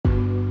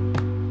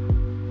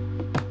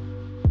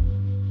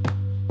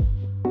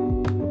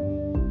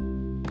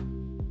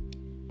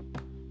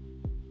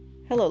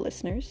Hello,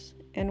 listeners,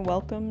 and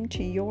welcome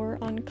to Your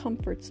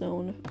Uncomfort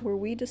Zone, where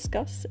we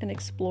discuss and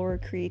explore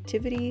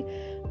creativity,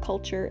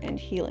 culture, and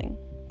healing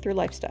through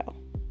lifestyle.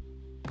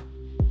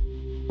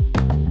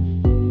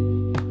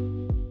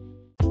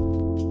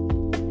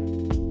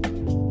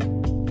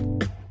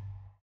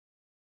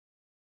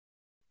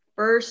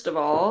 First of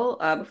all,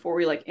 before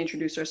we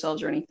introduce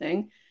ourselves or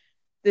anything,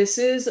 this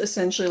is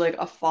essentially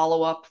a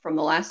follow-up from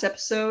the last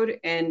episode,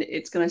 and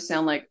it's going to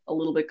sound a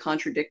little bit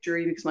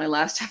contradictory because my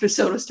last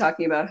episode was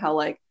talking about how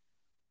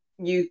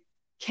you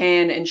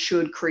can and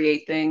should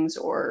create things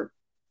or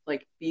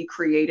be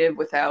creative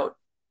without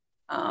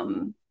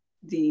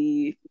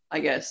the, I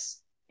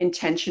guess,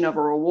 intention of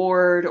a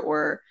reward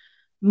or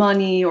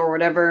money or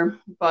whatever.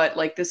 But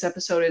this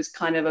episode is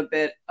kind of a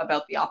bit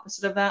about the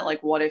opposite of that.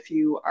 What if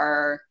you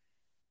are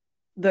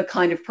the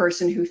kind of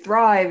person who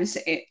thrives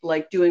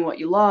doing what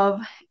you love,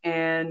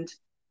 and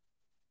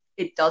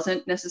it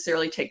doesn't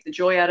necessarily take the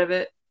joy out of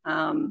it.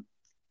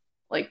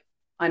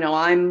 I know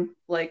I'm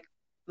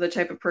the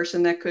type of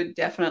person that could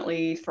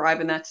definitely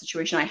thrive in that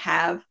situation. I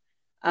have.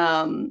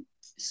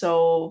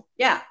 So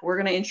yeah, we're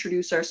going to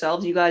introduce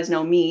ourselves. You guys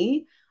know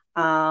me.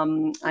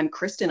 I'm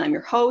Kristen. I'm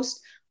your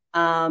host.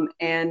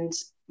 And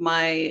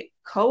my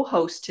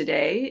co-host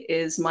today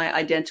is my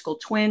identical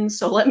twin.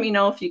 So let me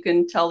know if you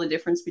can tell the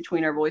difference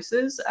between our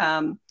voices.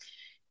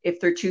 If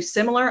they're too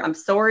similar, I'm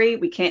sorry.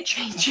 We can't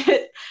change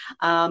it.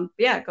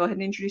 Yeah, go ahead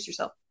and introduce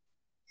yourself.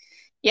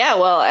 Yeah,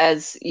 well,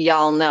 as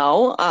y'all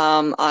know,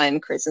 I'm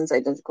Kristen's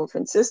identical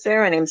twin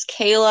sister. My name's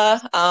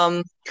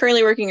Kayla.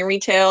 Currently working in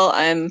retail.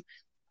 I'm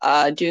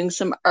doing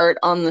some art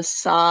on the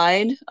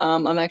side.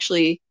 I'm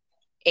actually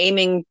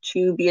aiming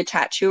to be a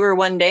tattooer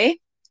one day.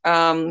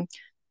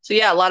 So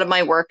yeah, a lot of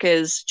my work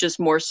is just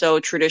more so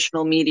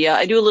traditional media.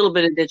 I do a little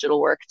bit of digital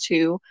work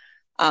too,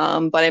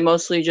 but I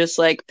mostly just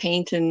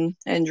paint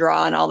and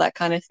draw and all that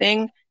kind of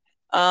thing.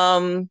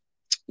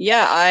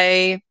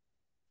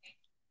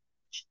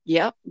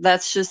 Yeah,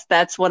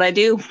 that's what I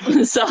do.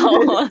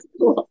 So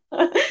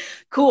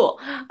Cool.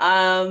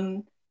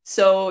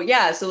 So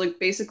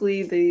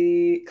basically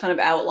the kind of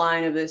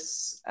outline of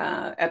this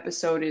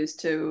episode is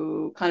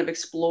to kind of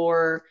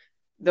explore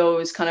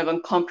those kind of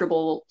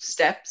uncomfortable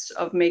steps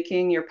of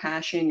making your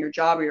passion your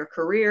job or your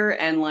career,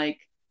 and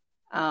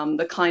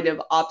the kind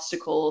of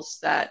obstacles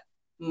that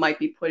might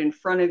be put in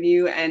front of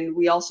you. And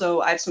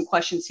I have some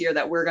questions here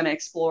that we're going to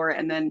explore,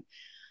 and then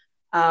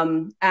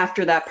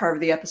after that part of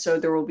the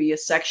episode, there will be a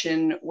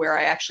section where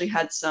I actually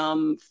had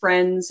some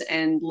friends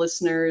and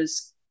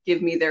listeners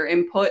give me their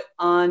input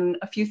on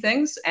a few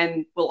things,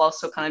 and we'll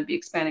also kind of be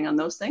expanding on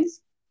those things.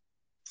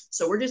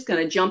 So we're just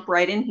going to jump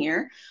right in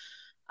here.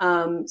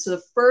 So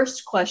the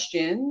first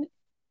question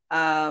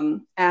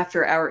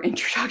after our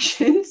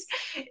introductions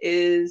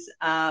is,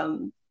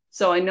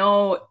 so I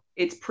know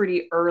it's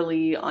pretty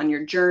early on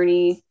your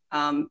journey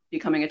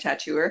becoming a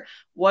tattooer.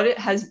 What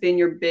has been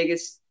your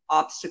biggest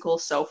obstacle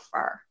so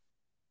far?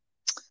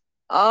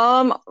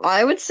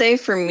 I would say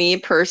for me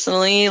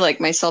personally,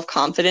 my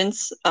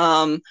self-confidence.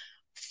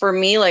 For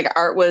me,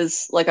 art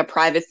was a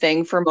private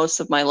thing for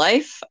most of my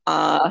life.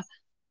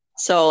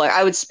 So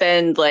I would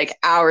spend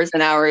hours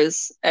and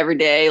hours every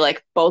day,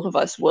 both of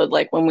us would,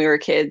 when we were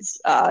kids,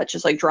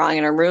 just drawing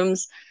in our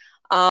rooms.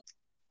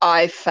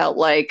 I felt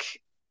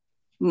like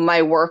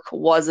my work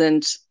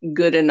wasn't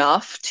good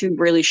enough to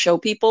really show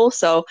people.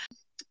 So,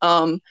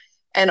 and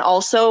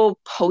also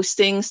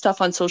posting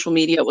stuff on social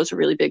media was a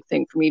really big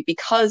thing for me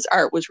because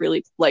art was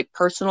really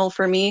personal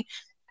for me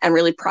and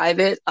really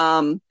private.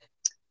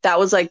 That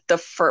was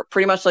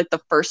pretty much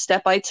the first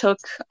step I took,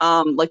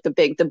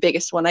 the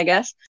biggest one, I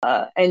guess.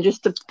 And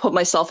just to put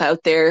myself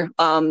out there,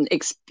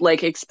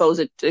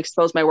 expose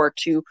my work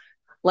to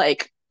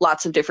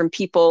lots of different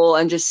people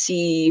and just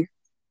see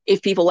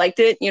if people liked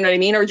it, you know what I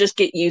mean? Or just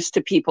get used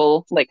to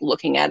people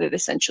looking at it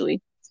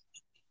essentially.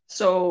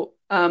 So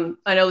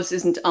I know this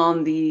isn't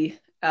on the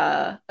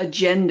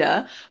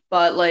agenda,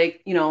 but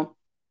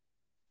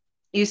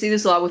you see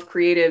this a lot with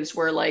creatives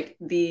where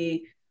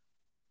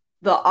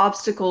the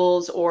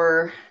obstacles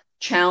or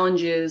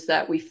challenges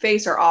that we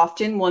face are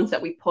often ones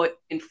that we put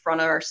in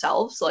front of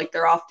ourselves.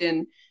 They're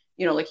often,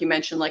 like you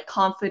mentioned,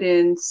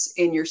 confidence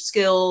in your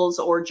skills,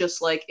 or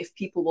just if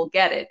people will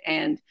get it.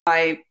 And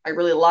I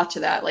relate a lot to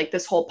that.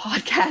 This whole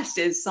podcast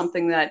is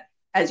something that,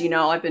 as you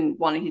know, I've been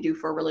wanting to do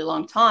for a really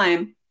long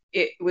time.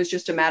 It was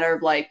just a matter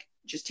of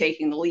just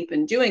taking the leap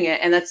and doing it.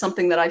 And that's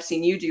something that I've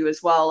seen you do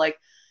as well.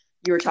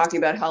 You were talking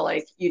about how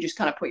you just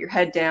kind of put your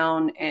head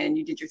down and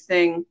you did your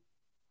thing.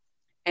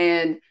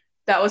 And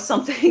that was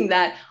something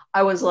that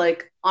I was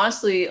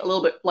honestly a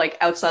little bit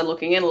outside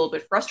looking in, a little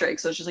bit frustrated.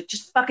 So it's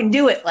just fucking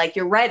do it.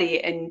 You're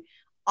ready. And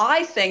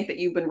I think that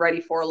you've been ready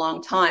for a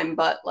long time,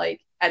 but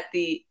at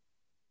the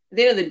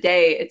end of the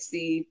day, it's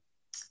the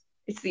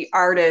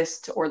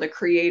artist or the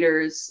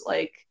creators,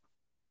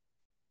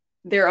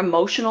 their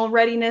emotional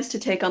readiness to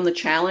take on the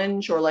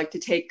challenge, or to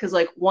take, because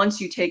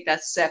once you take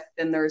that step,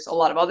 then there's a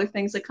lot of other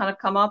things that kind of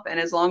come up. And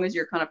as long as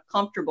you're kind of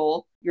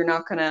comfortable, you're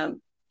not going to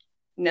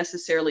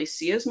necessarily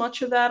see as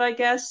much of that, I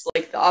guess.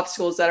 Like the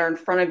obstacles that are in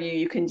front of you,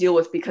 you can deal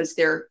with because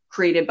they're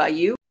created by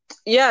you.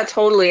 Yeah,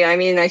 totally. I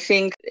mean, I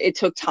think it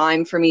took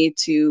time for me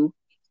to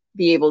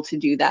be able to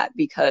do that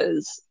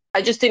because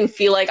I just didn't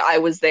feel like I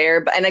was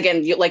there. But and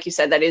again, like you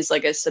said, that is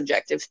like a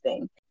subjective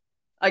thing.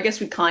 I guess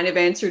we kind of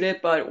answered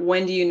it, but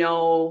when do you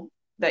know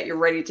that you're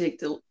ready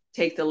to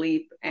take the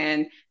leap,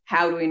 and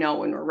how do we know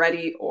when we're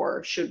ready,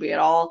 or should we at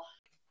all?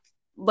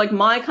 Like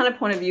my kind of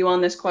point of view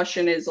on this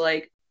question is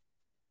like,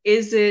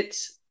 is it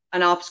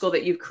an obstacle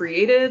that you've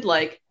created?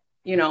 Like,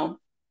 you know,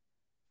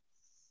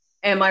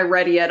 am I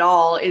ready at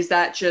all? Is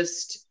that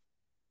just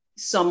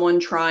someone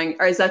trying,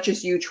 or is that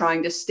just you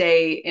trying to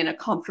stay in a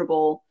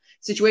comfortable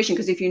situation?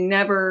 Because if you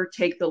never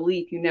take the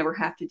leap, you never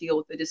have to deal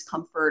with the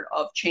discomfort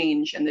of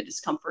change and the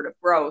discomfort of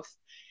growth.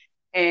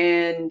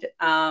 And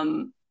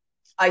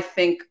I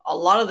think a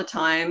lot of the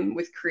time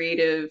with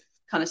creative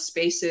kind of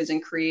spaces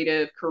and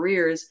creative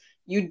careers,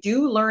 you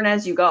do learn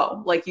as you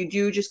go. Like you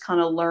do just kind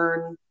of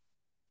learn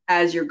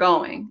as you're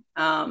going.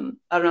 I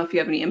don't know if you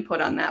have any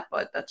input on that,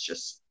 but that's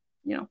just,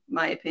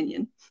 my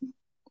opinion.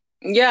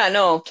 Yeah,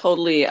 no,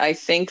 totally. I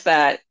think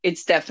that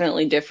it's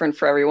definitely different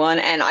for everyone,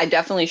 and I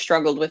definitely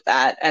struggled with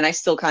that, and I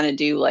still kind of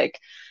do. Like,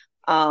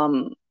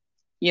 um,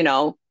 you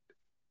know,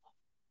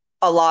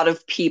 a lot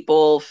of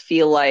people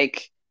feel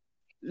like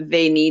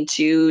they need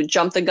to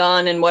jump the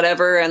gun and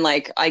whatever, and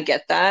like I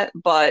get that,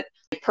 but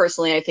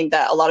personally, I think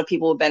that a lot of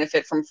people will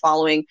benefit from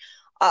following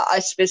a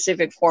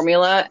specific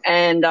formula,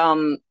 and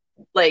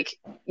like,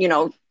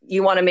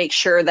 you want to make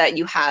sure that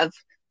you have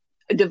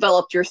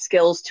developed your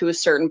skills to a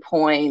certain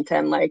point,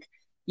 and like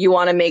you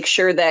want to make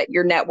sure that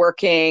you're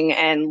networking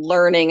and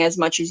learning as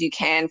much as you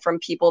can from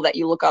people that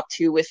you look up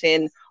to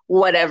within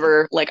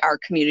whatever like our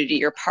community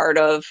you're part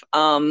of,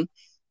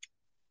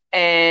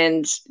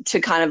 and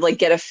to kind of like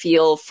get a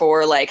feel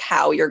for like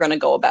how you're going to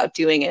go about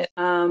doing it.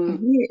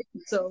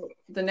 So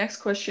the next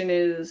question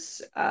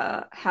is,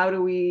 how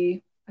do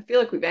we, I feel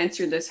like we've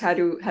answered this. How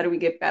do we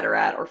get better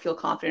at or feel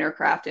confident in our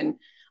craft? And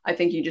I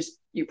think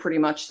you pretty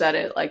much said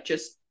it, like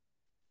just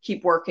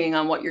keep working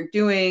on what you're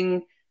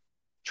doing,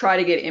 try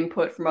to get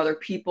input from other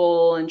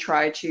people, and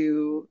try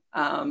to,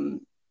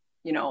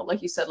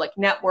 like you said, like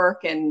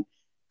network and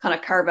kind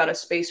of carve out a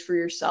space for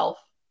yourself.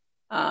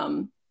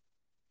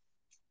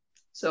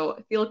 So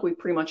I feel like we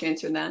pretty much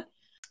answered that.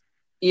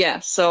 Yeah.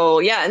 So,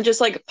 yeah. And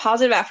just like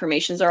positive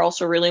affirmations are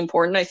also really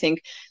important. I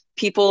think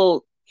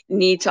people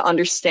need to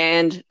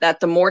understand that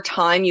the more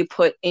time you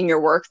put in your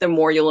work, the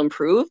more you'll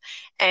improve,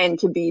 and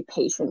to be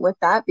patient with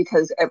that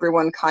because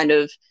everyone kind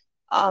of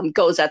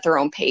goes at their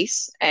own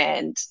pace.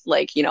 And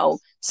like,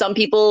 some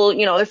people,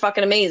 they're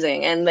fucking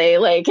amazing and they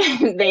like,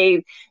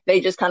 they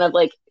just kind of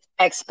like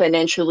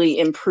exponentially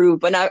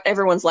improve, but not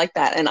everyone's like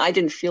that. And I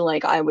didn't feel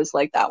like I was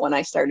like that when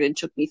I started. It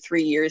took me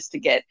 3 years to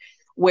get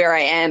where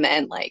I am.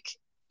 And like,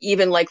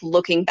 even like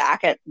looking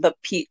back at the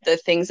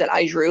things that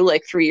I drew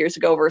like 3 years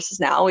ago versus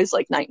now is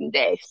like night and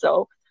day.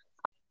 So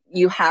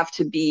you have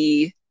to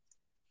be,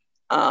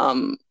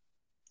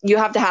 you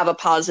have to have a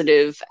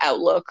positive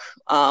outlook,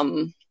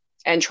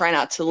 and try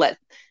not to let,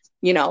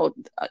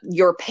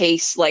 your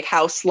pace, like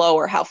how slow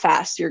or how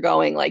fast you're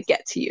going, like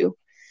get to you.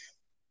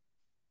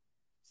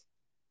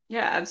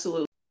 Yeah,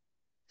 absolutely.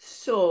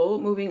 So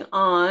moving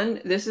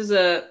on, this is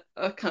a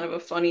kind of a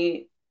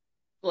funny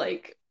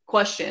like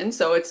question.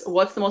 So it's,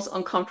 what's the most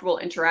uncomfortable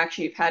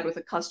interaction you've had with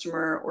a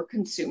customer or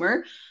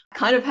consumer? I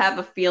kind of have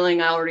a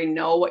feeling I already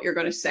know what you're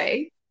going to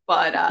say,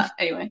 but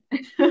anyway.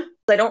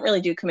 I don't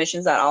really do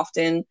commissions that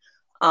often.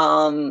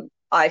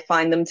 I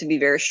find them to be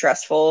very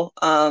stressful.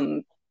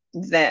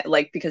 That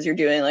like because you're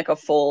doing like a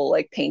full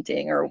like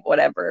painting or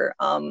whatever.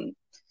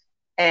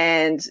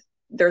 And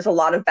there's a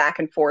lot of back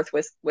and forth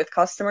with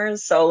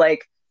customers. So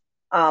like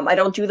I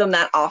don't do them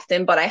that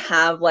often, but I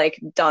have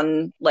like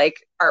done like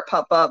art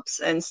pop-ups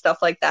and stuff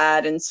like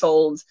that and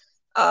sold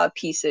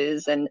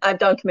pieces, and I've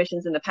done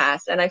commissions in the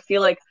past. And I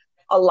feel like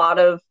a lot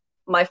of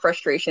my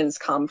frustrations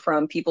come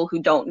from people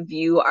who don't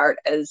view art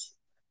as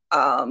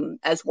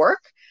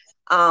work.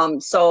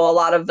 So a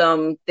lot of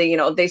them,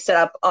 they set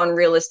up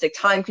unrealistic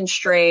time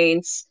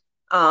constraints.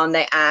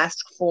 They ask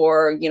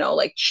for,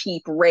 like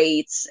cheap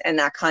rates and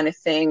that kind of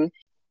thing.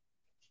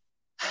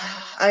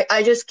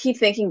 I just keep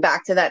thinking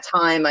back to that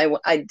time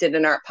I did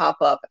an art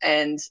pop-up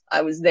and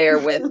I was there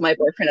with my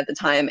boyfriend at the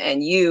time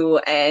and you,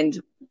 and,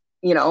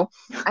 I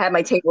had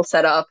my table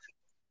set up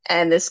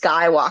and this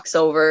guy walks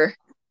over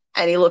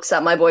and he looks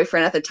at my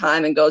boyfriend at the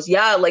time and goes,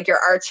 yeah, like your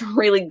art's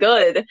really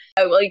good.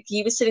 Like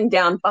he was sitting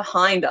down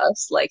behind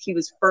us, like he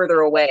was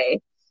further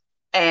away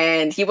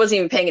and he wasn't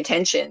even paying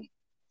attention.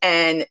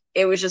 And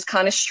it was just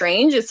kind of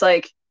strange. It's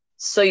like,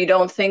 so you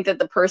don't think that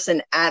the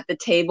person at the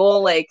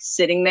table, like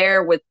sitting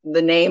there with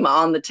the name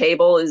on the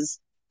table, is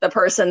the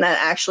person that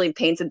actually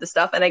painted the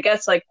stuff? And I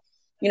guess like,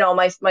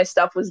 my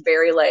stuff was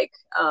very like,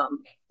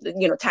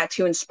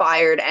 tattoo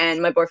inspired,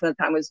 and my boyfriend at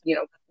the time was,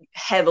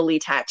 heavily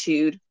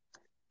tattooed.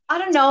 I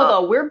don't know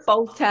though. We're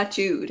both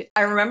tattooed.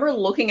 I remember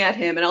looking at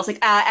him and I was like,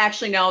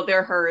 actually, no,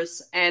 they're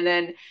hers. And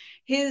then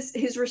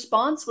his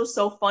response was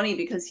so funny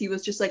because he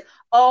was just like,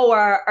 "Oh,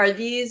 are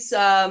these?"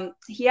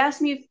 He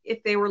asked me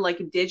if they were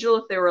like digital,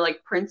 if they were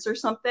like prints or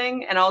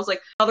something, and I was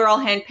like, "Oh, they're all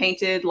hand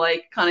painted,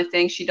 like kind of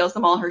thing. She does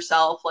them all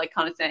herself, like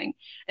kind of thing."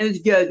 And it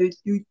was, yeah,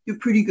 they're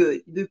pretty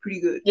good. They're pretty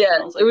good. Yeah,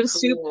 And I was like,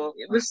 cool.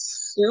 it was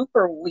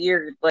super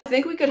weird. Like, I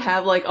think we could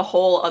have like a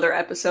whole other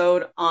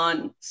episode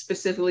on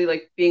specifically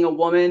like being a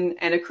woman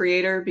and a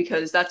creator,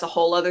 because that's a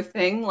whole other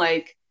thing.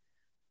 Like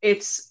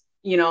it's,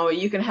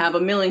 you can have a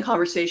million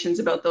conversations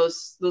about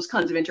those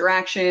kinds of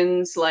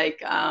interactions,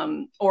 like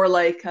or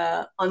like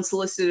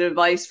unsolicited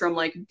advice from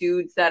like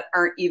dudes that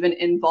aren't even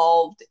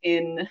involved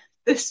in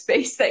the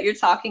space that you're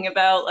talking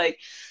about. Like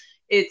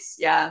it's,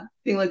 yeah,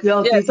 being like,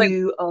 yeah, yeah, it's like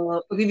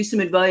I'll give you some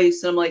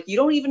advice, and I'm like, you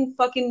don't even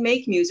fucking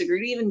make music, or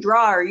you don't even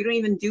draw, or you don't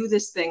even do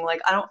this thing. Like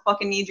I don't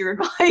fucking need your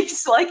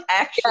advice. Like yeah,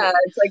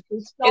 actually,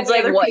 there's so it's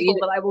many like other what people you.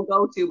 that I will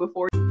go to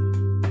before.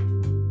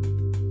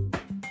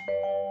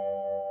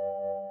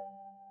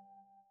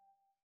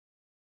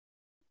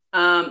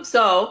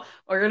 So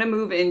we're gonna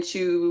move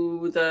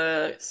into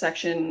the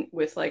section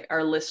with like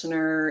our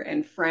listener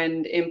and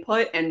friend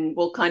input, and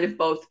we'll kind of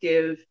both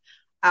give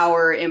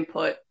our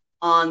input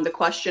on the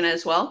question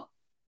as well.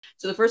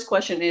 So the first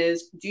question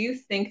is, do you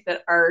think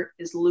that art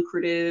is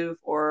lucrative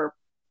or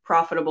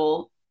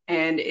profitable,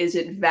 and is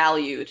it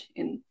valued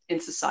in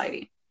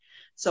society?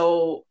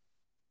 So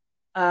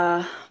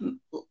uh,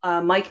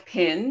 Mike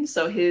Pinn,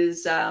 so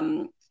his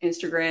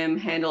Instagram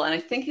handle, and I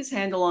think his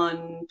handle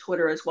on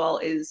Twitter as well,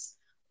 is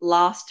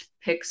Lost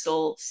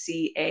Pixel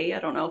CA. I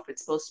don't know if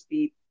it's supposed to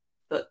be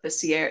the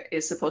CA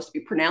is supposed to be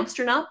pronounced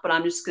or not, but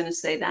I'm just going to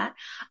say that.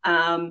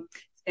 And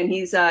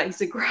he's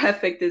a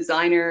graphic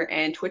designer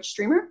and Twitch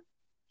streamer.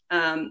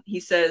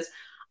 He says,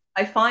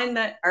 I find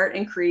that art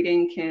and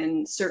creating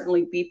can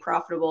certainly be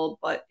profitable,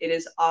 but it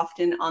is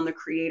often on the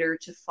creator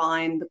to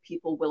find the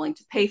people willing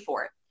to pay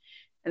for it.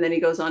 And then he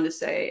goes on to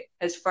say,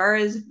 as far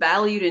as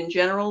valued in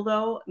general,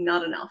 though,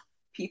 not enough.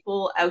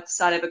 People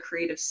outside of a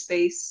creative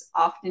space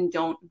often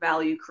don't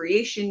value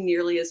creation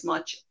nearly as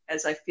much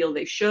as I feel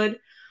they should.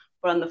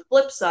 But on the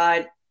flip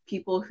side,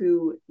 people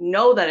who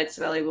know that it's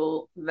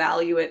valuable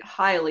value it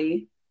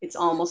highly. It's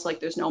almost like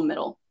there's no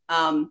middle.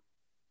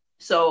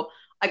 So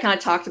I kind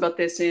of talked about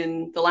this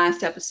in the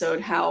last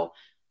episode, how,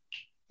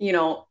 in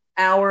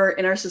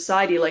our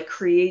society, like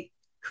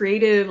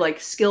creative like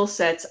skill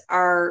sets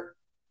are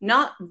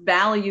not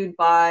valued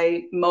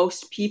by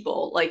most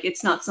people. Like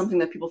it's not something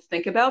that people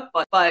think about,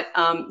 but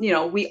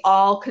we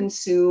all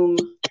consume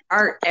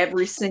art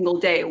every single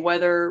day,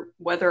 whether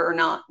or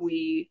not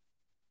we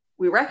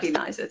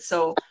recognize it.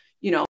 So,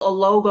 a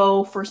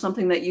logo for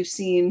something that you've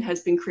seen has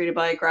been created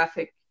by a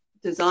graphic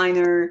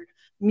designer,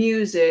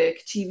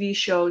 music, TV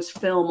shows,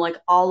 film, like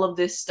all of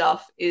this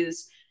stuff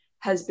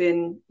has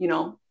been,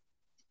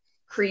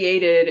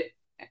 created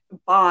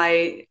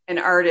by an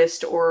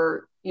artist,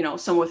 or,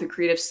 someone with a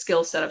creative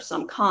skill set of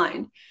some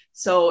kind.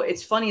 So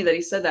it's funny that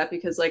he said that,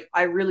 because like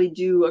I really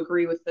do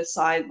agree with the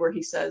side where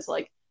he says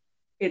like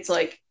it's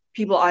like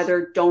people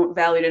either don't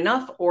value it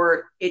enough,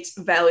 or it's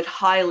valued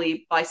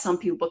highly by some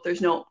people, but there's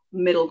no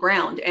middle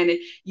ground. And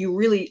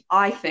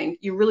I think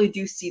you really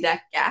do see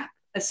that gap,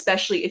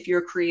 especially if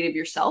you're creative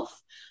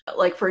yourself.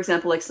 Like, for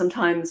example, like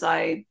sometimes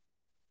I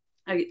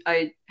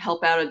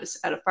help out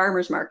at a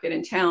farmer's market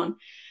in town,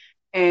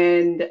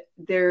 and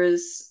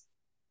there's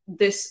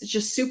this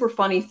just super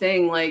funny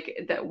thing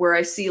like that where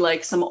I see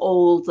like some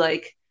old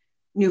like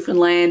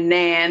Newfoundland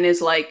Nan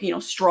is like,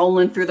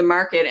 strolling through the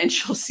market, and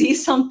she'll see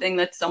something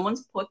that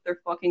someone's put their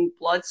fucking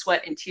blood,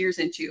 sweat, and tears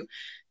into.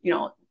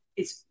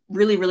 It's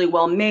really, really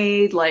well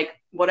made, like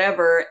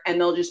whatever. And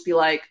they'll just be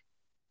like,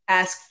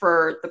 ask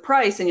for the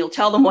price, and you'll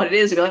tell them what it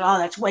is. And be like, oh,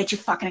 that's way too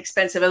fucking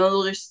expensive. And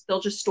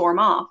they'll just storm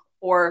off.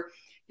 Or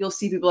you'll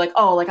see people like,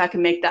 oh, like I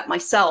can make that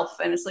myself.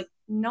 And it's like,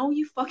 no,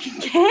 you fucking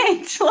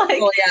can't.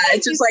 Like, well, yeah,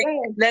 it's just like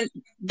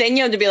then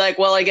you have to be like,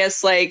 well, I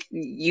guess like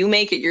you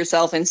make it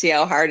yourself and see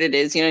how hard it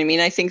is. You know what I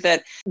mean? I think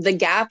that the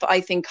gap,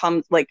 I think,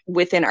 comes like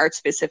within art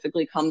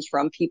specifically, comes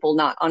from people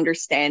not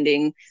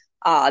understanding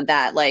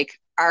that like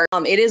art,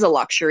 it is a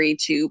luxury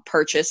to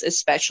purchase,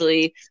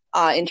 especially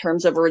in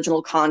terms of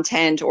original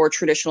content or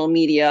traditional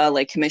media,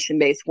 like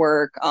commission-based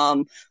work,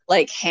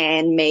 like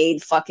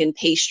handmade fucking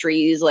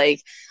pastries,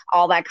 like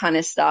all that kind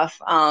of stuff.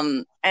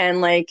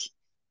 And like,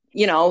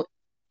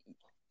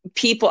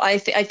 people, I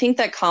think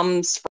that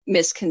comes from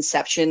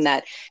misconception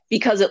that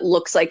because it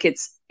looks like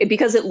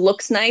because it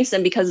looks nice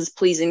and because it's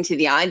pleasing to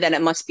the eye, that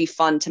it must be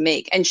fun to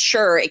make. And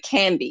sure, it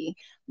can be,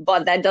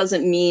 but that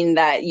doesn't mean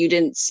that you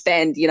didn't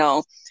spend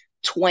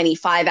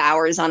 25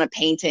 hours on a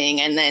painting.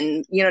 And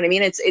then, you know what I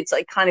mean? It's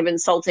like kind of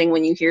insulting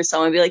when you hear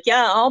someone be like,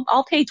 yeah,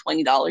 I'll pay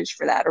 $20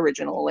 for that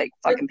original like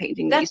fucking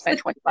painting that you spent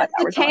 25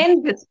 hours on.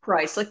 Canvas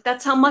price. Like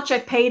that's how much I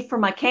paid for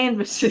my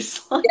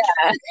canvases. Like,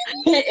 yeah.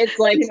 It's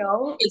like,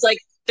 it's like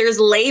there's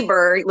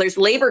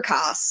labor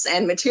costs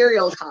and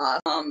material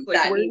costs.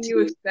 Like, where do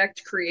you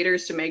expect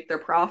creators to make their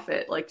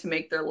profit, like to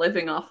make their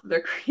living off of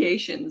their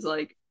creations?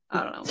 Like,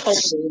 I don't know.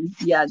 Totally.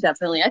 Yeah,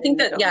 definitely. I think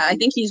that, yeah, I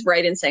think he's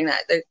right in saying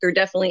that there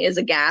definitely is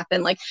a gap.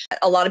 And like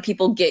a lot of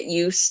people get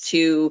used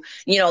to,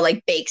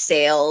 like bake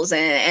sales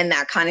and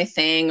that kind of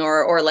thing,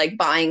 or like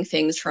buying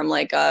things from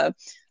like a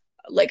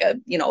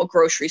a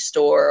grocery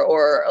store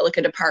or like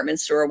a department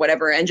store or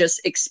whatever, and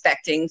just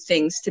expecting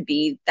things to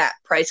be that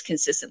price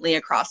consistently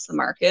across the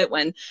market,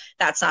 when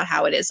that's not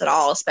how it is at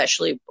all,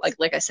 especially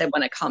like I said,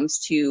 when it comes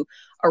to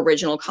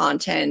original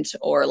content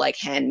or like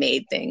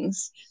handmade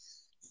things.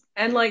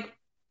 And like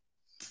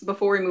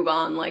before we move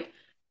on, like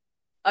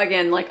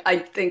again, like I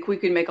think we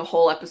could make a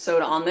whole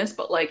episode on this,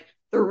 but like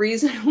the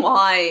reason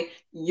why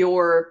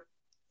your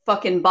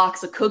fucking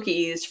box of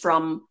cookies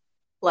from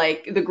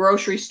like the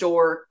grocery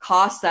store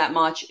costs that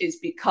much is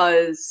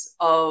because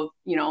of,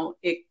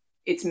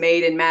 it's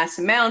made in mass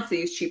amounts, they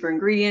use cheaper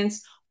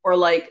ingredients, or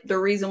like the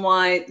reason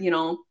why,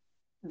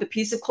 the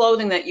piece of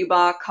clothing that you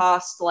bought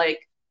costs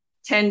like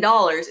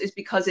 $10 is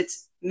because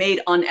it's made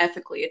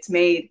unethically. It's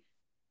made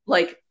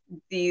like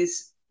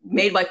these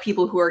made by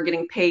people who are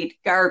getting paid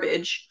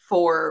garbage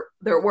for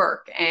their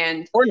work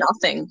and or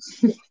nothing.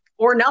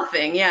 or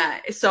nothing. Yeah.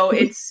 So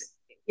it's,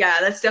 yeah,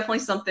 that's definitely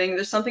something.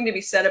 There's something to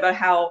be said about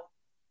how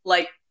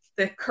like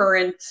the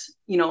current,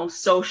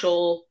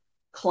 social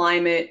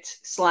climate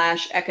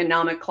slash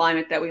economic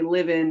climate that we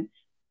live in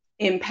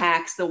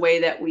impacts the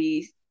way that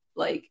we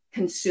like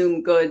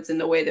consume goods and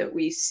the way that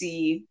we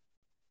see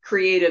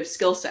creative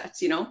skill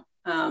sets,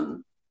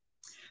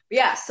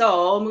 yeah,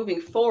 so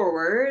moving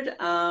forward,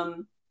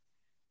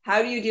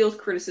 how do you deal with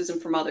criticism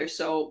from others?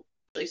 So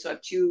I have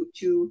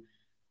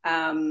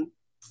um,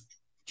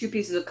 two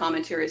pieces of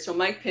commentary. So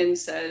Mike Pinn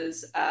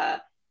says,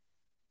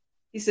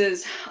 he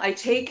says, I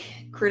take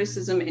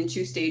criticism in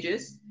two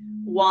stages.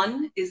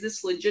 One, is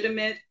this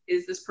legitimate?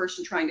 Is this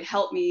person trying to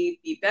help me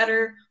be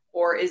better?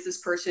 Or is this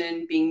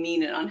person being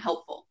mean and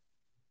unhelpful?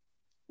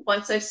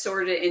 Once I've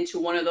sorted it into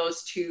one of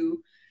those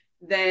two,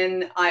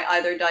 then I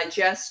either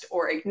digest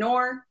or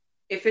ignore.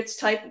 If it's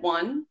type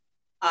 1,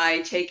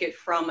 I take it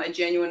from a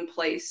genuine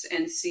place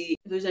and see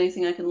if there's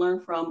anything I can learn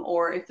from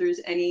or if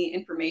there's any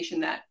information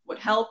that would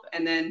help.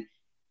 And then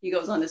he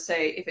goes on to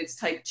say, if it's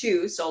type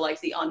 2, so like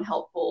the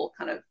unhelpful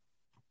kind of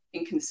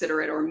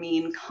inconsiderate or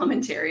mean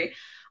commentary,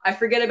 I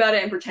forget about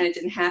it and pretend it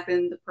didn't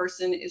happen. The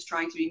person is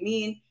trying to be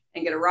mean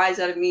and get a rise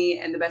out of me,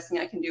 and the best thing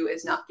I can do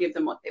is not give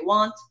them what they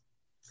want.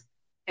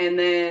 And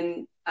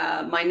then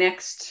my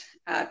next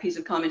piece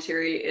of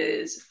commentary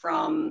is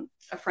from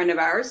a friend of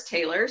ours,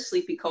 Taylor,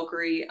 Sleepy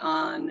Cokery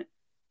on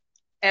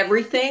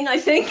everything, I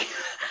think.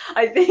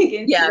 I think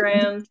Instagram,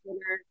 yeah.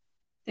 Twitter,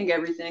 I think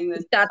everything.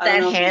 Got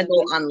that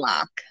handle on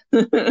lock.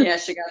 Yeah,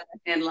 she got that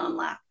handle on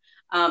lock.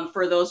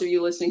 For those of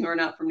you listening who are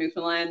not from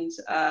Newfoundland,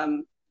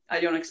 I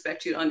don't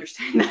expect you to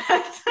understand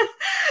that.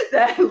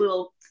 That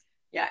little,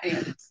 yeah,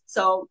 anyway.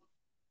 So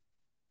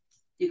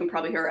you can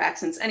probably hear her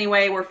accents.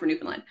 Anyway, we're from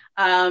Newfoundland.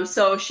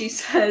 So she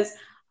says,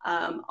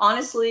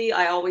 honestly,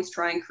 I always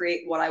try and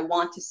create what I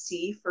want to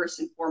see first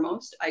and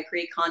foremost. I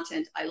create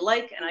content I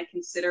like, and I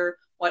consider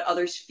what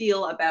others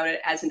feel about it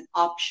as an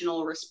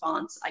optional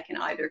response I can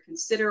either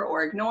consider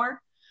or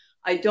ignore.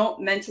 I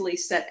don't mentally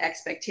set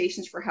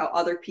expectations for how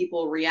other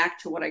people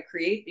react to what I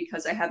create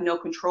because I have no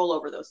control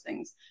over those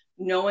things.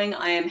 Knowing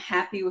I am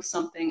happy with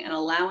something and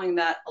allowing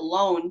that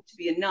alone to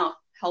be enough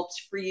helps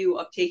free you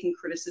of taking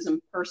criticism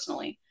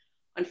personally.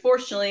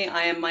 Unfortunately,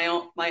 I am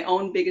my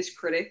own biggest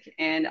critic,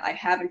 and I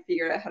haven't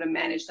figured out how to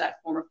manage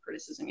that form of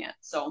criticism yet.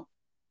 So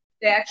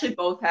they actually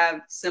both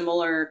have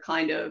similar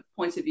kind of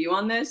points of view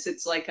on this.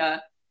 It's like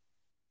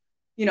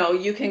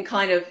you can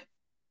kind of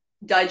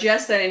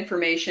digest that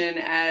information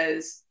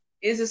as,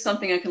 is this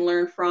something I can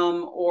learn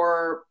from,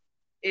 or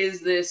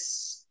is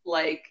this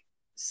like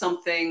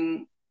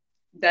something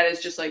that is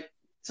just like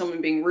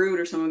someone being rude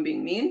or someone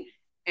being mean?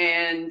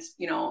 And,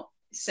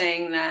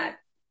 saying that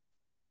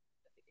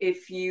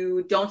if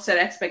you don't set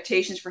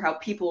expectations for how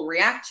people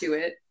react to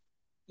it,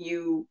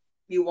 you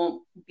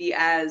won't be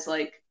as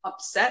like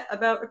upset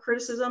about a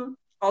criticism.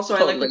 Also,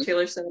 totally. I like what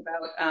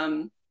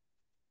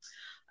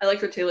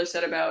Taylor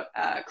said about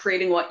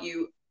creating what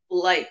you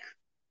like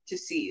to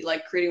see,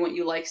 like creating what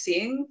you like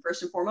seeing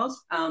first and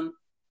foremost.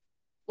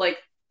 Like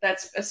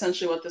that's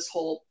essentially what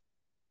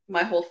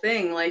my whole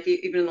thing, like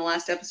even in the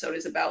last episode,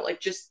 is about, like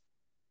just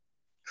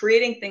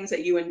creating things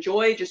that you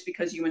enjoy just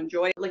because you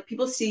enjoy it. Like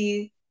people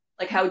see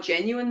like how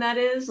genuine that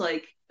is,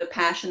 like the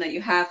passion that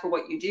you have for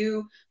what you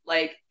do.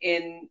 Like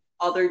in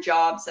other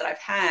jobs that I've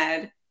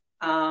had,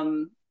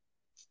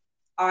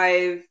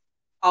 I've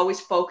always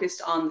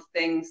focused on the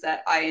things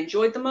that I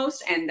enjoyed the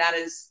most, and that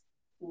is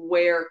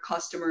where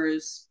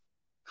customers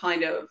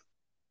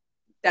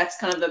that's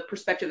kind of the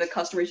perspective that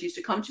customers used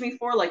to come to me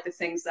for, like the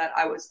things that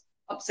I was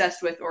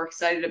obsessed with or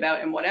excited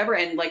about and whatever,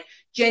 and like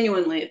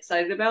genuinely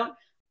excited about.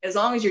 As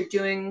long as you're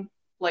doing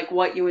like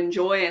what you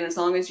enjoy, and as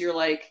long as you're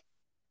like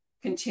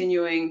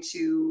continuing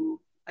to,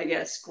 I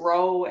guess,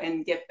 grow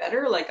and get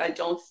better, like I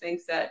don't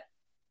think that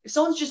if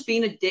someone's just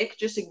being a dick,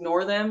 just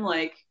ignore them.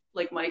 Like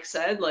Mike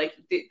said, like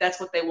that's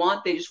what they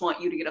want. They just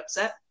want you to get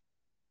upset.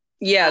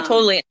 Yeah, Um,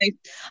 totally.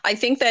 I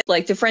think that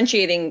like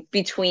differentiating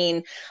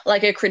between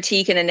like a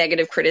critique and a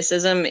negative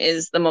criticism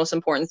is the most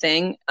important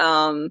thing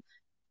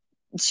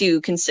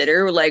to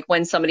consider like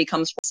when somebody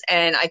comes,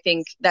 and I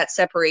think that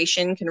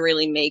separation can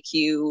really make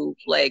you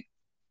like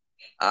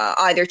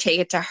either take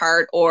it to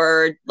heart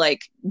or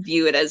like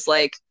view it as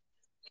like,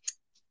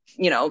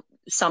 you know,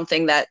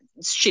 something that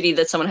shitty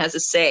that someone has to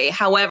say.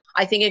 However,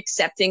 I think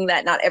accepting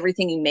that not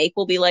everything you make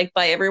will be liked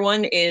by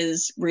everyone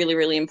is really,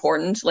 really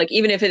important. Like,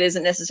 even if it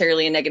isn't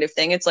necessarily a negative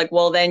thing, it's like,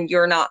 well, then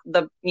you're not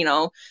the, you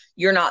know,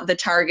 you're not the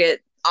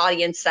target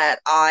audience that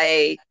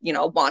I, you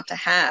know, want to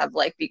have.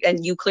 Like,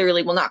 and you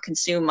clearly will not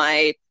consume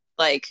my,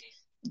 like,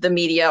 the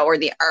media or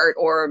the art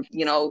or,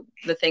 you know,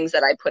 the things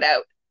that I put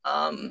out.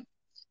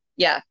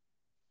 Yeah.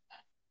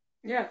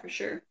 yeah, for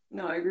sure.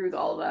 No, I agree with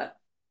all of that.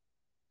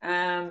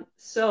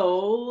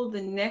 So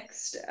the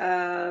next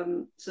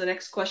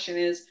question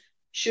is,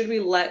 should we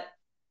let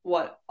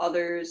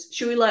others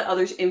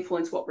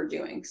influence what we're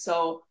doing?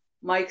 So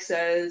Mike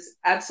says,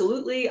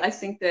 absolutely. I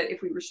think that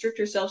if we restrict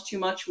ourselves too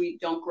much, we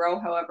don't grow.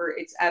 However,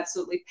 it's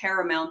absolutely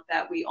paramount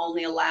that we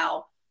only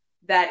allow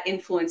that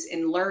influence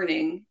in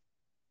learning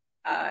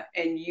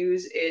and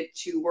use it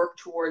to work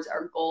towards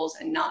our goals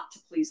and not to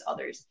please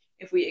others.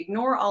 If we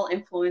ignore all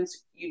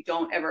influence, you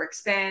don't ever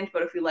expand.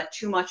 But if we let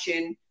too much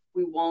in,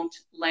 we won't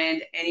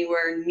land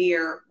anywhere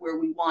near where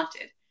we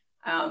wanted.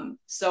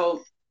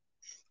 So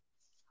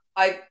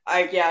I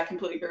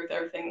completely agree with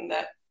everything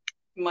that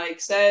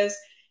Mike says.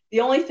 The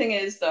only thing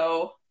is,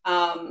 though,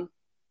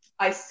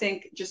 I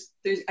think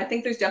there's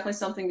definitely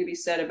something to be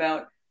said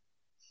about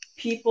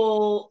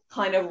people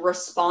kind of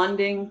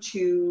responding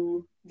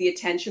to the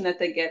attention that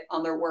they get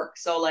on their work.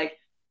 So like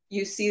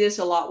you see this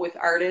a lot with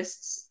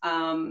artists.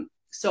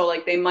 So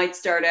like they might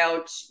start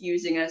out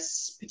using a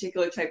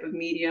particular type of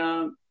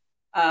medium,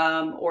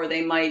 or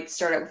they might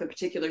start out with a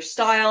particular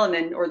style, and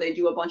then or they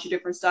do a bunch of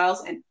different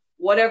styles, and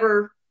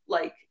whatever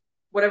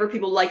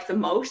people like the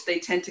most, they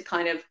tend to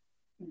kind of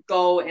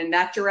go in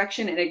that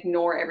direction and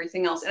ignore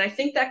everything else. And I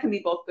think that can be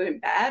both good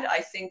and bad. I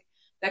think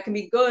that can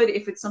be good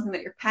if it's something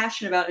that you're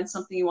passionate about and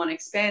something you want to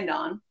expand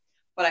on.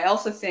 But I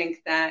also think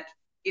that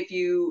if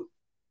you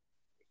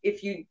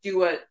do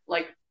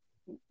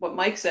what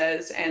Mike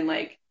says and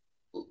like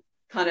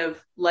kind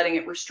of letting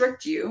it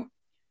restrict you,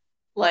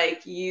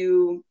 like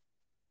you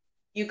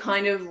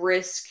kind of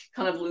risk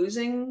kind of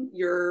losing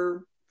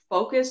your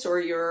focus or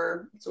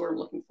your what's the word I'm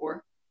looking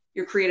for,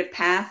 your creative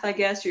path, I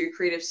guess, or your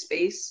creative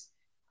space,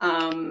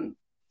 and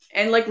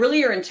like really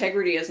your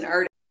integrity as an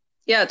artist.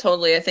 Yeah,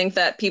 totally. I think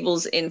that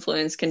people's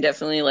influence can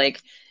definitely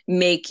like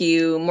make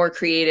you more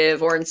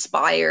creative or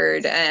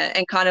inspired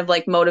and kind of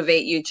like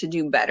motivate you to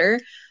do better.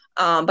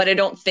 But I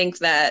don't think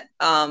that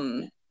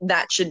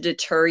that should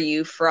deter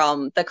you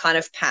from the kind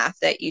of path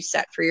that you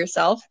set for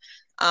yourself.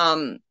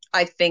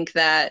 I think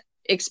that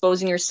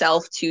exposing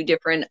yourself to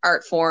different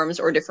art forms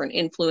or different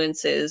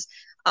influences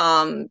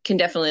can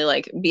definitely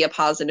like be a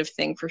positive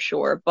thing for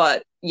sure.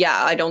 But yeah,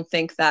 I don't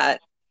think that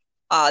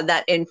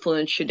that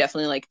influence should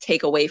definitely like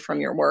take away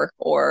from your work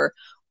or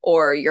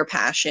your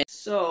passion.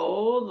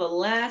 So the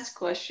last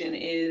question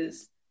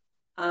is,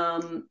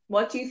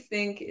 what do you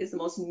think is the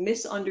most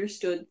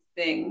misunderstood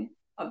thing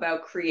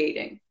about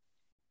creating?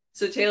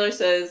 So Taylor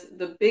says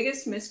the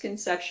biggest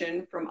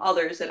misconception from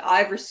others that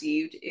I've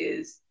received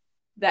is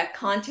that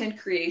content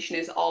creation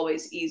is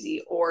always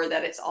easy or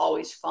that it's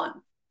always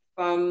fun.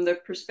 From the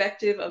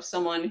perspective of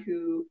someone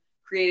who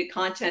created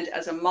content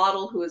as a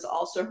model who is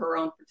also her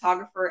own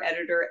photographer,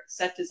 editor,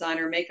 set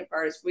designer, makeup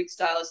artist, wig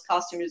stylist,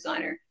 costume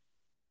designer,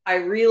 I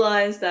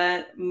realized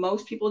that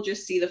most people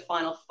just see the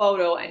final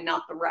photo and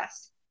not the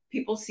rest.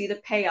 People see the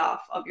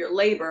payoff of your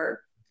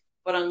labor,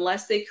 but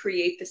unless they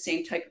create the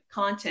same type of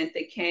content,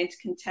 they can't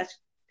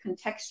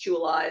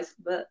contextualize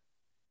the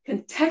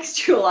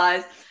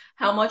contextualize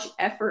how much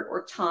effort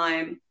or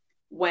time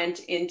went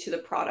into the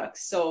product.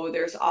 So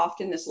there's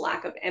often this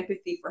lack of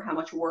empathy for how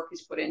much work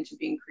is put into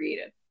being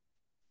creative.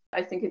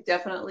 I think it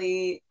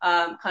definitely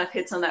kind of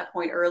hits on that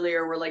point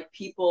earlier where like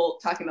people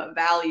talking about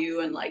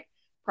value and like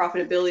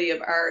profitability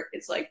of art,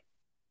 it's like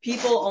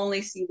people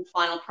only see the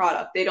final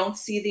product. They don't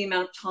see the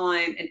amount of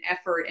time and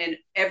effort and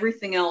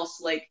everything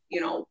else, like,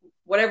 you know,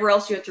 whatever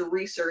else you have to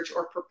research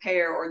or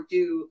prepare or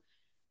do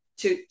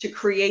to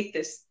create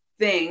this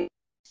thing.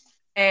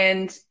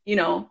 And, you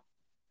know,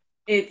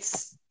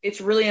 it's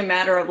really a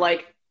matter of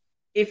like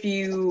if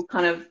you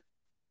kind of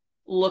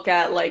look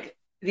at like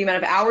the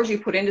amount of hours you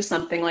put into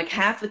something, like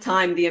half the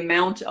time the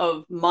amount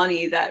of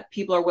money that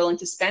people are willing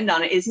to spend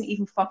on it isn't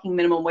even fucking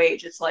minimum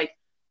wage. It's like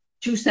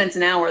 2 cents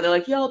an hour. They're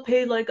like, yeah, I'll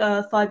pay like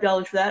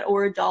 $5 for that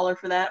or $1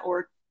 for that,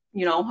 or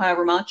you know,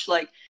 however much.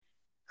 Like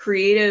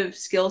creative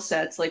skill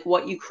sets, like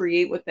what you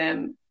create with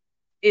them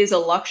is a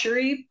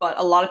luxury, but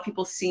a lot of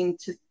people seem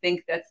to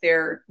think that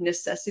they're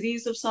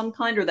necessities of some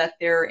kind or that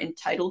they're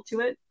entitled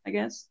to it, I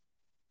guess.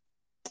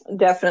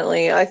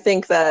 Definitely. I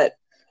think that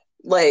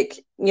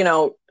like, you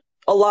know,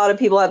 a lot of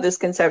people have this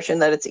conception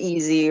that it's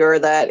easy or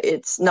that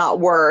it's not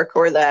work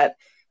or that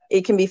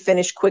it can be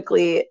finished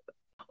quickly.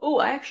 Oh,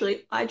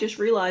 I just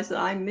realized that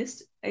I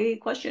missed a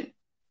question,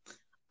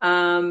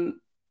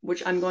 um,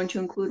 which I'm going to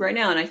include right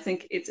now. And I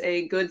think it's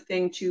a good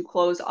thing to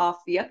close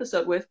off the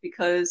episode with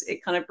because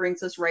it kind of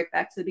brings us right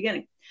back to the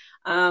beginning.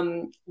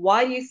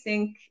 Why do you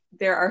think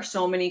there are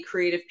so many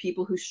creative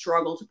people who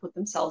struggle to put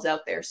themselves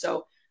out there?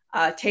 So,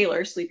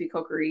 Taylor, Sleepy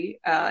Cookery,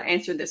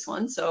 answered this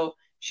one. So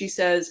she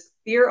says,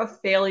 fear of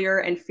failure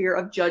and fear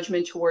of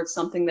judgment towards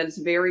something that is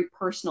very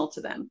personal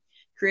to them.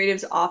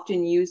 Creatives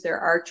often use their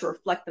art to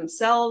reflect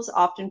themselves,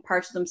 often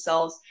parts of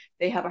themselves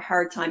they have a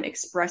hard time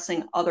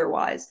expressing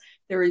otherwise.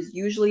 There is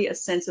usually a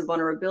sense of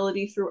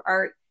vulnerability through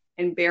art,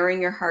 and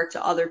baring your heart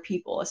to other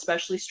people,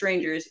 especially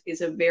strangers,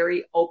 is a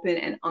very open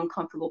and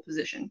uncomfortable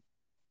position.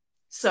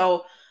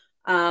 So,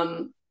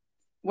 um,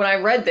 when I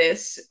read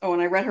this, or when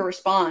I read her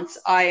response,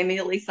 I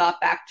immediately thought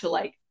back to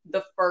like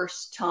the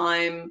first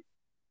time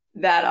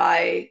that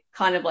I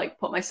kind of like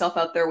put myself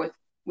out there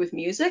with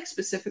music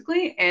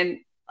specifically. And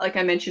like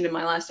I mentioned in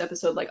my last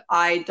episode, like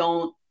I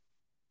don't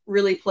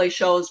really play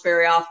shows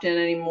very often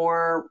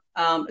anymore,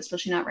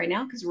 especially not right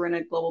now because we're in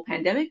a global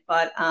pandemic.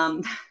 But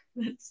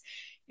that's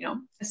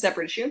a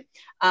separate issue.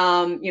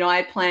 I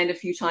had planned a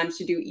few times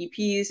to do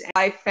EPs. And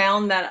I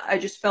found that I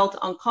just felt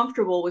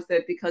uncomfortable with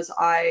it because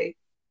I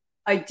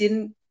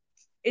didn't.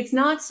 It's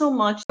not so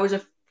much I was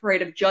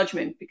afraid of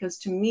judgment because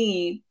to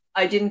me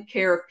I didn't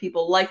care if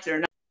people liked it or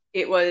not.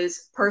 It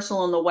was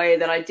personal in the way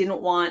that I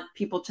didn't want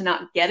people to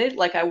not get it.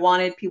 Like I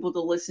wanted people to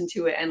listen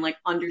to it and like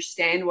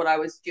understand what I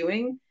was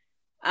doing,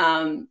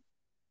 um,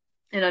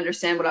 and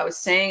understand what I was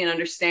saying and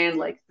understand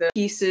like the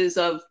pieces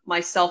of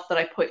myself that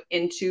I put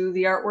into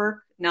the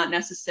artwork, not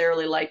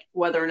necessarily like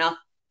whether or not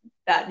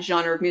that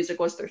genre of music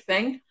was their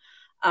thing.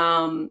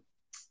 Um,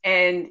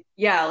 and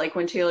yeah, like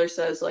when Taylor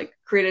says like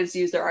creatives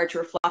use their art to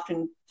reflect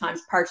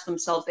oftentimes parts of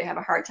themselves they have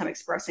a hard time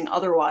expressing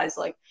otherwise,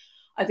 like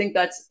I think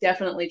that's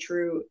definitely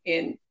true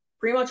in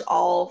pretty much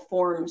all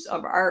forms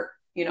of art.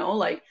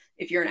 Like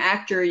if you're an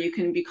actor, you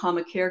can become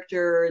a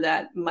character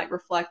that might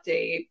reflect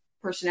a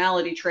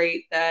personality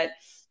trait that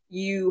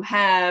you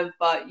have,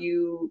 but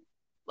you're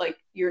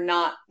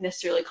not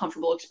necessarily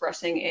comfortable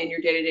expressing in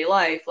your day-to-day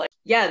life. Like,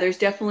 yeah, there's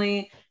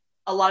definitely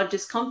a lot of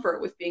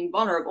discomfort with being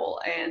vulnerable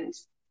and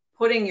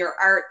putting your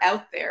art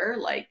out there,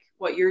 like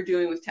what you're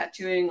doing with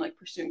tattooing, like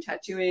pursuing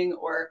tattooing,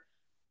 or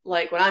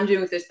like what I'm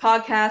doing with this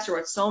podcast, or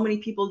what so many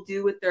people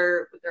do with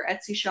their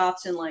Etsy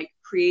shops and like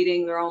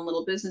creating their own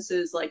little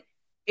businesses. Like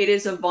it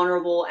is a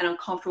vulnerable and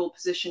uncomfortable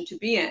position to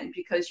be in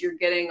because you're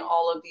getting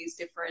all of these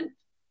different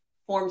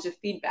forms of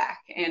feedback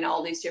and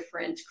all these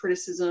different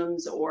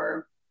criticisms,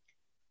 or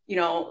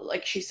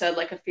like she said,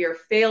 like a fear of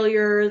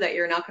failure that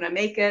you're not going to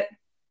make it.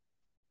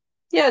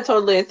 Yeah,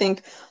 totally. I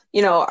think,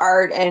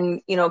 art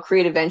and,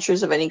 creative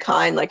ventures of any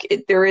kind,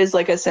 like there is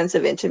like a sense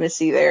of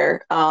intimacy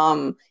there.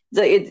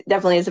 It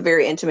definitely is a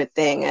very intimate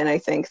thing. And I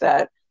think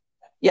that,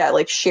 yeah,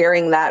 like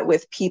sharing that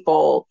with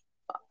people,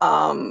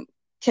 can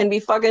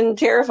be fucking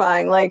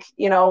terrifying. Like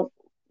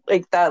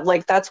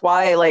that's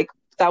why, like,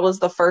 that was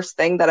the first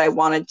thing that I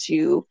wanted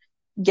to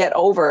get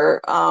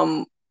over,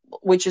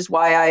 which is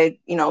why I,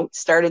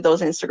 started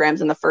those Instagrams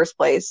in the first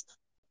place.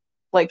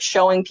 Like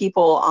showing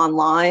people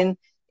online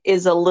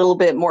is a little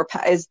bit more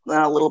is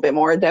not a little bit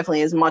more, it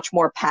definitely is much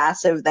more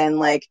passive than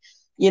like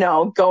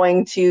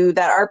going to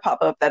that art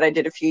pop-up that I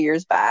did a few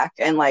years back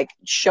and like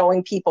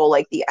showing people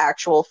like the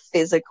actual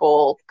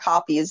physical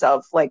copies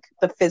of like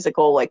the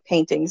physical like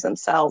paintings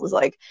themselves.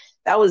 Like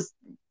that was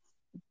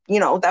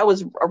that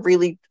was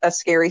a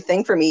scary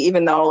thing for me,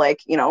 even though like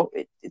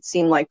it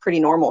seemed like pretty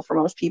normal for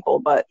most people.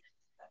 But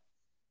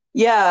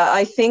yeah,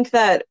 I think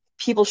that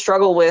people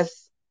struggle with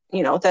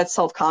that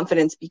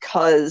self-confidence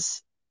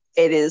because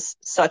it is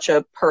such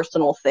a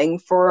personal thing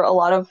for a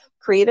lot of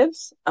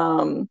creatives.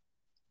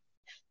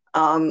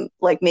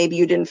 Like maybe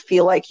you didn't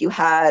feel like you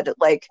had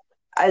like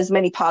as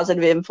many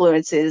positive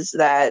influences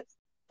that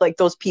like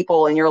those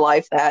people in your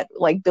life that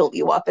like built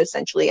you up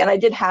essentially. And I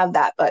did have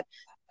that, but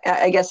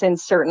I guess in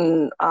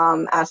certain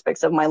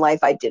aspects of my life,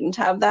 I didn't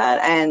have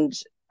that. And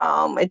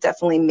it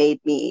definitely made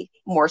me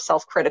more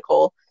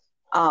self-critical.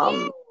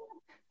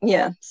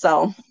 Yeah,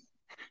 so.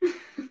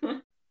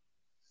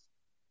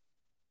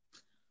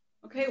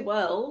 Okay,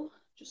 well,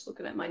 just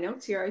looking at my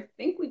notes here, I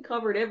think we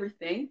covered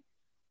everything.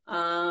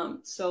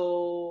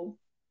 So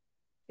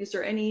is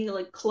there any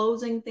like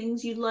closing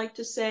things you'd like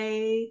to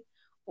say,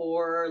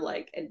 or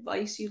like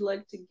advice you'd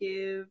like to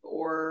give,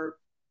 or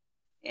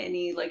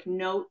any like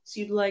notes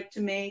you'd like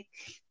to make?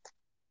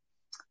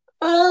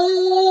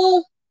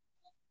 Not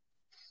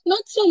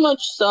so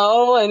much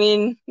so. I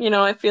mean,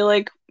 I feel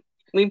like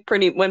we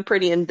went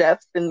pretty in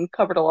depth and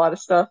covered a lot of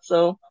stuff,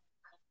 so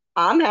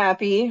I'm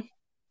happy.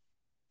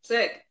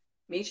 Sick.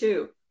 Me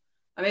too.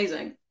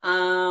 Amazing.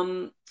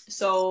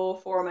 So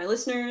for my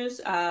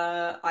listeners,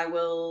 I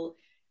will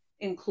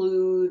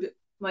include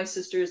my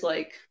sister's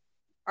like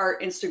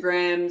art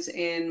Instagrams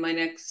in my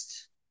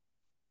next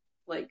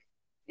like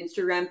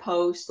Instagram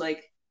post.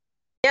 Like,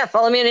 Yeah,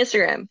 follow me on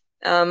Instagram.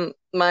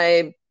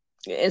 My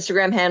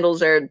Instagram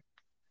handles are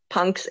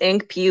Punks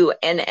Inc.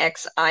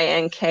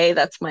 PUNXINK.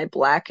 That's my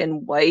black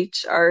and white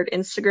art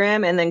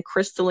Instagram. And then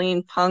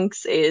Crystalline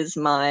Punks is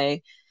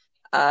my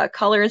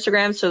color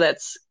Instagram. So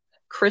that's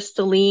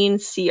Crystalline,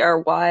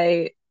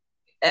 CrystalLinePunx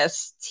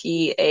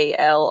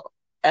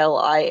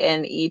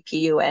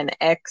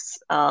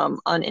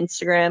on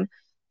Instagram.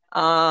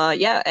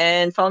 Yeah,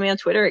 and follow me on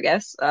Twitter, I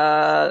guess.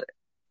 I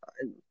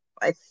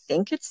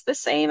think it's the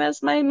same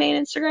as my main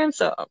Instagram.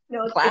 So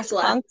No, it's Glass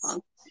Glass Punks.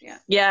 Punks. Yeah.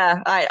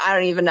 Yeah, I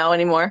don't even know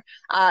anymore.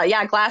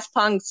 Yeah, Glass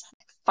Punks,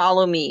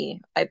 follow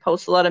me. I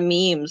post a lot of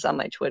memes on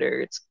my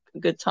Twitter. It's a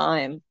good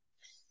time.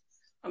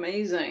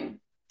 Amazing.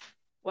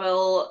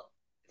 Well,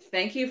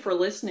 thank you for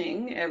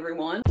listening,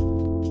 everyone.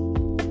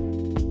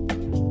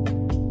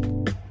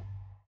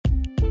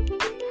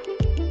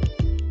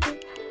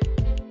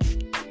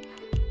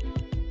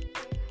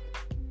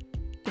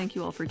 Thank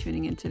you all for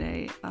tuning in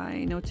today.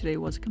 I know today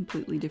was a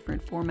completely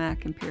different format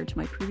compared to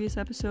my previous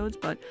episodes,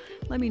 but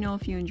let me know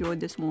if you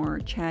enjoyed this more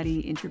chatty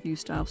interview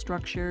style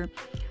structure.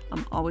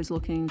 I'm always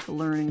looking to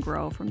learn and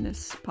grow from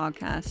this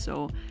podcast,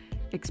 so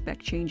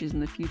expect changes in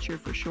the future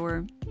for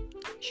sure.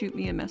 Shoot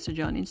me a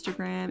message on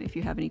Instagram if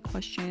you have any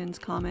questions,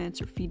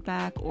 comments, or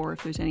feedback, or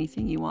if there's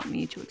anything you want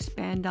me to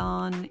expand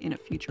on in a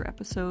future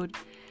episode.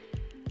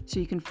 So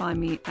you can find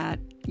me at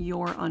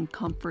Your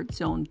Uncomfort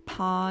Zone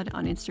Pod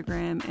on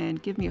Instagram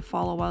and give me a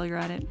follow while you're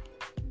at it.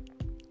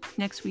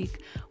 Next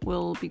week,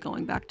 we'll be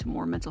going back to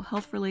more mental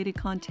health related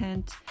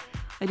content.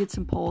 I did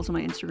some polls on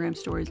my Instagram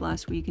stories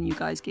last week and you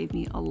guys gave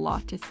me a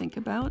lot to think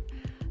about.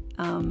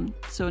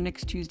 So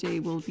next Tuesday,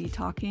 we'll be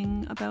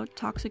talking about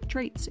toxic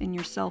traits in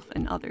yourself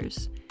and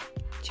others.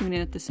 Tune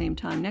in at the same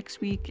time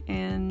next week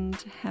and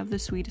have the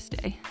sweetest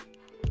day.